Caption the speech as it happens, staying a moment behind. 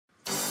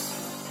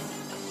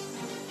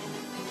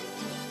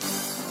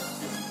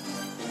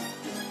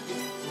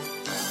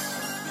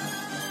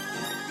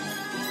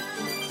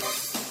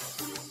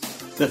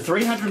The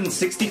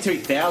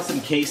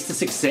 362,000 keys to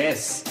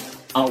success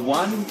are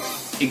 1.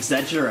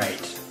 Exaggerate.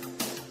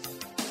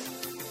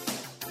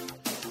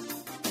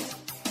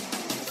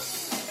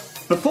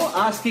 Before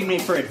asking me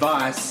for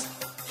advice,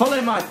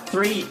 follow my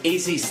 3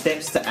 easy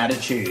steps to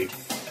attitude.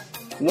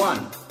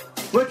 1.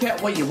 Work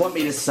out what you want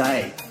me to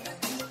say.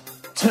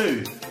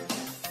 2.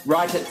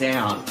 Write it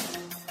down.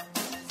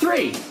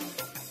 3.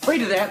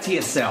 Read it out to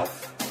yourself.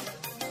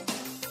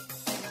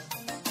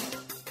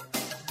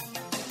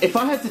 If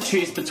I had to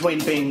choose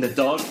between being the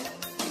dog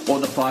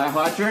or the fire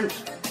hydrant,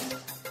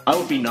 I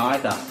would be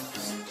neither.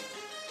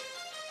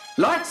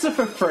 Likes are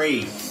for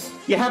free.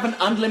 You have an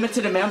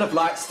unlimited amount of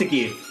likes to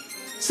give.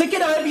 So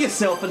get over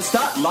yourself and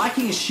start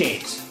liking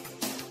shit.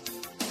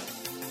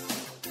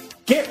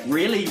 Get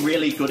really,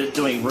 really good at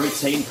doing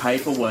routine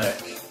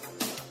paperwork.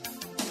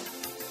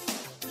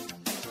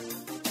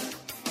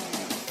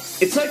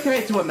 It's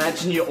okay to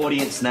imagine your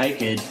audience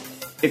naked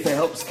if it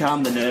helps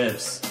calm the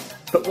nerves.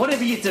 But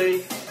whatever you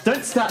do,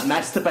 don't start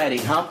masturbating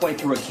halfway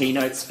through a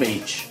keynote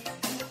speech.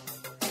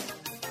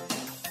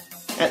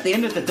 At the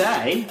end of the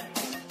day,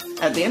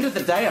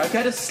 I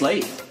go to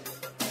sleep.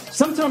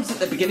 Sometimes at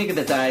the beginning of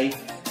the day,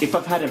 if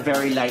I've had a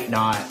very late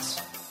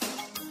night.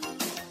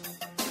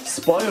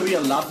 Spoil your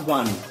loved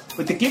one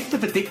with the gift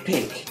of a dick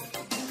pic.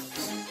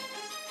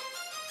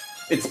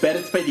 It's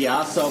better to be the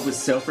arsehole with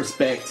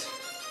self-respect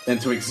than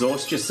to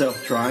exhaust yourself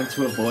trying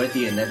to avoid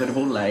the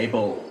inevitable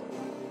label.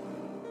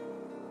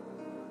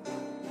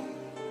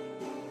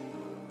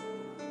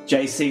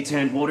 JC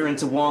turned water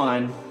into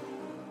wine.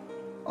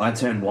 I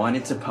turned wine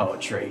into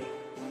poetry.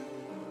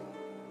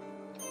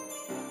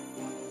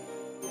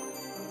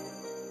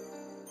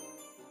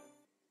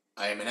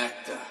 I am an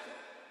actor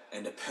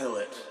and a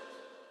poet,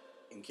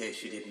 in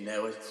case you didn't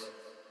know it.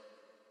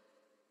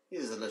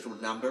 Here's a little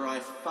number I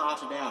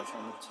farted out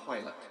on the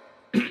toilet.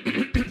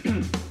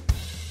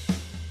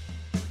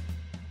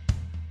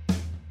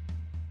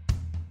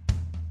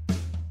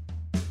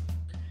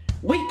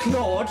 We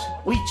clawed,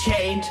 we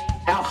chained,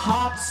 our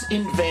hearts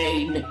in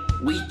vain.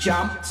 We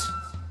jumped,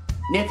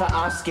 never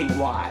asking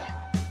why.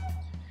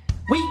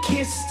 We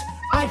kissed,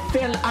 I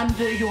fell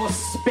under your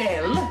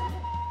spell.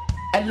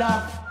 A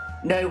love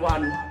no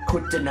one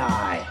could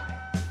deny.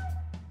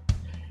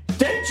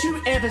 Don't you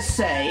ever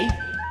say,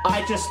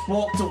 I just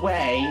walked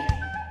away.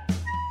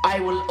 I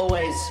will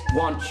always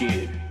want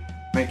you,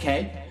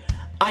 okay?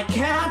 I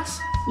can't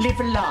live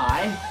a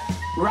lie,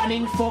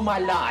 running for my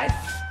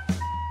life.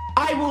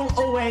 I will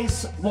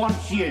always want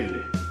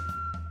you.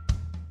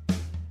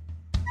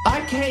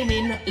 I came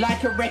in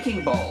like a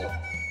wrecking ball.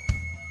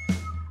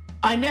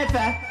 I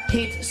never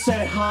hit so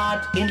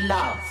hard in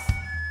love.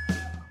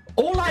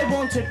 All I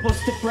wanted was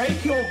to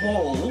break your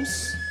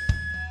walls.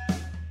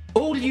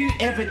 All you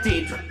ever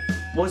did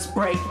was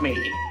break me.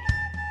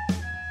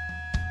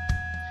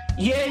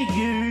 Yeah,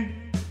 you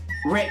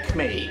wreck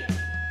me.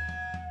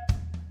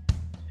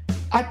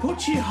 I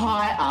put you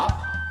high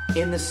up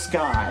in the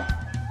sky,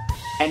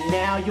 and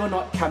now you're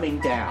not coming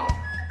down.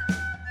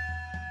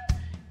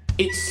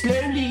 It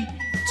slowly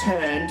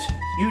turned,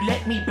 you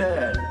let me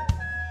burn,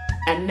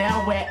 and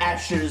now we're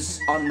ashes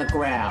on the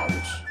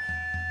ground.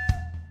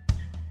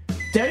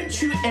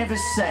 Don't you ever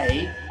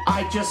say,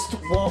 I just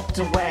walked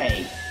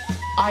away.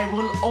 I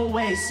will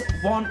always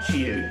want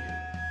you.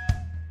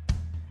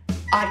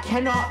 I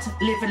cannot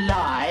live a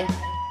lie,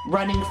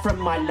 running from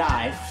my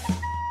life.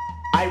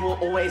 I will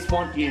always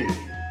want you.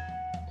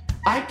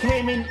 I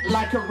came in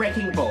like a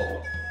wrecking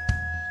ball.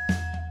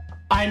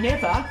 I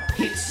never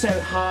hit so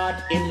hard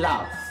in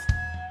love.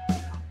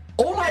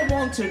 All I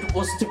wanted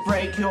was to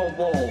break your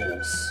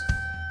walls.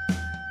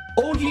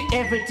 All you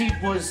ever did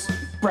was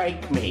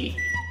break me.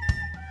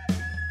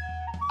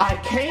 I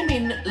came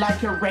in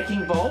like a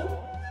wrecking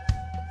ball.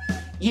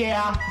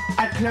 Yeah,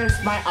 I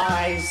closed my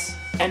eyes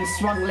and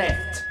swung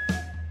left,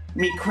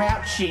 me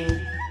crouching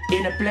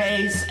in a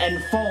blaze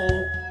and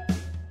fall.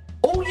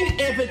 All you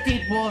ever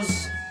did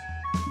was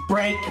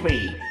break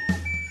me.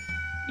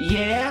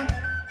 Yeah,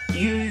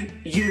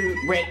 you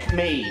wreck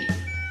me.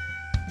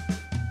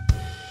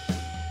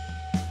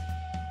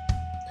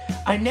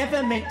 I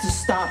never meant to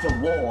start a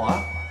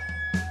war.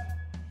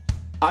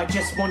 I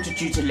just wanted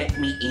you to let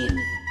me in.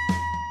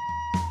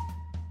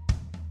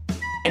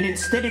 And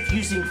instead of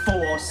using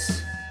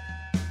force,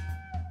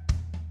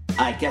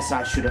 I guess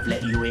I should have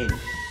let you in.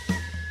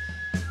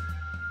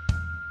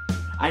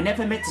 I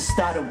never meant to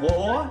start a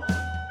war.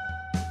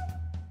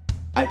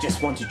 I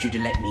just wanted you to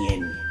let me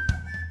in.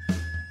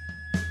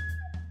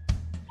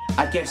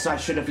 I guess I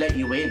should have let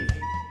you in.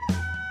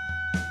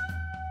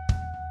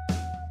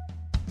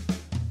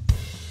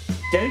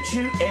 Don't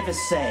you ever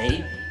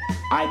say,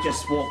 I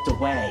just walked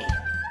away.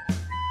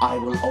 I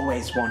will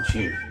always want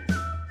you.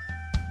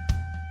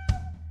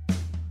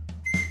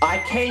 I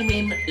came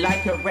in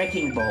like a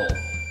wrecking ball.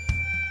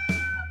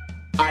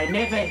 I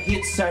never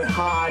hit so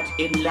hard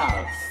in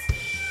love.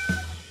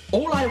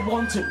 All I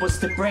wanted was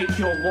to break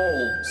your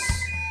walls.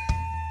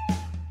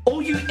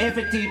 All you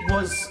ever did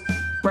was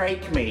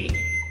break me.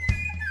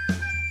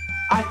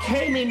 I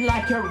came in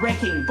like a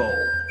wrecking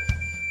ball.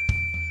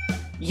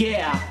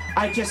 Yeah,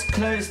 I just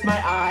closed my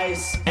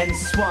eyes and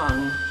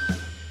swung,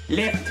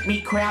 left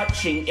me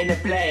crouching in a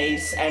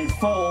blaze and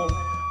fall.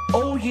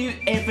 All you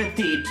ever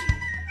did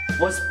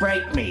was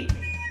break me.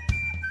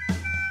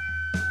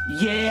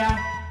 Yeah,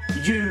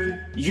 you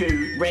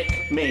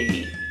wreck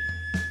me.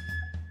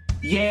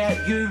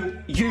 Yeah,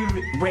 you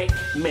wreck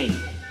me.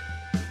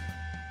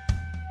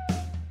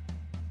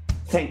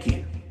 Thank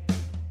you.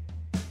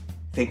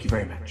 Thank you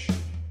very much.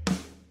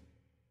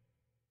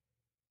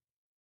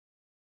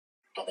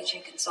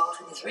 Packaging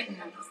Consultant is written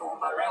and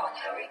performed by Rowan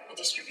Harry and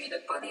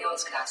distributed by the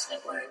Ozcast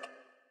Network.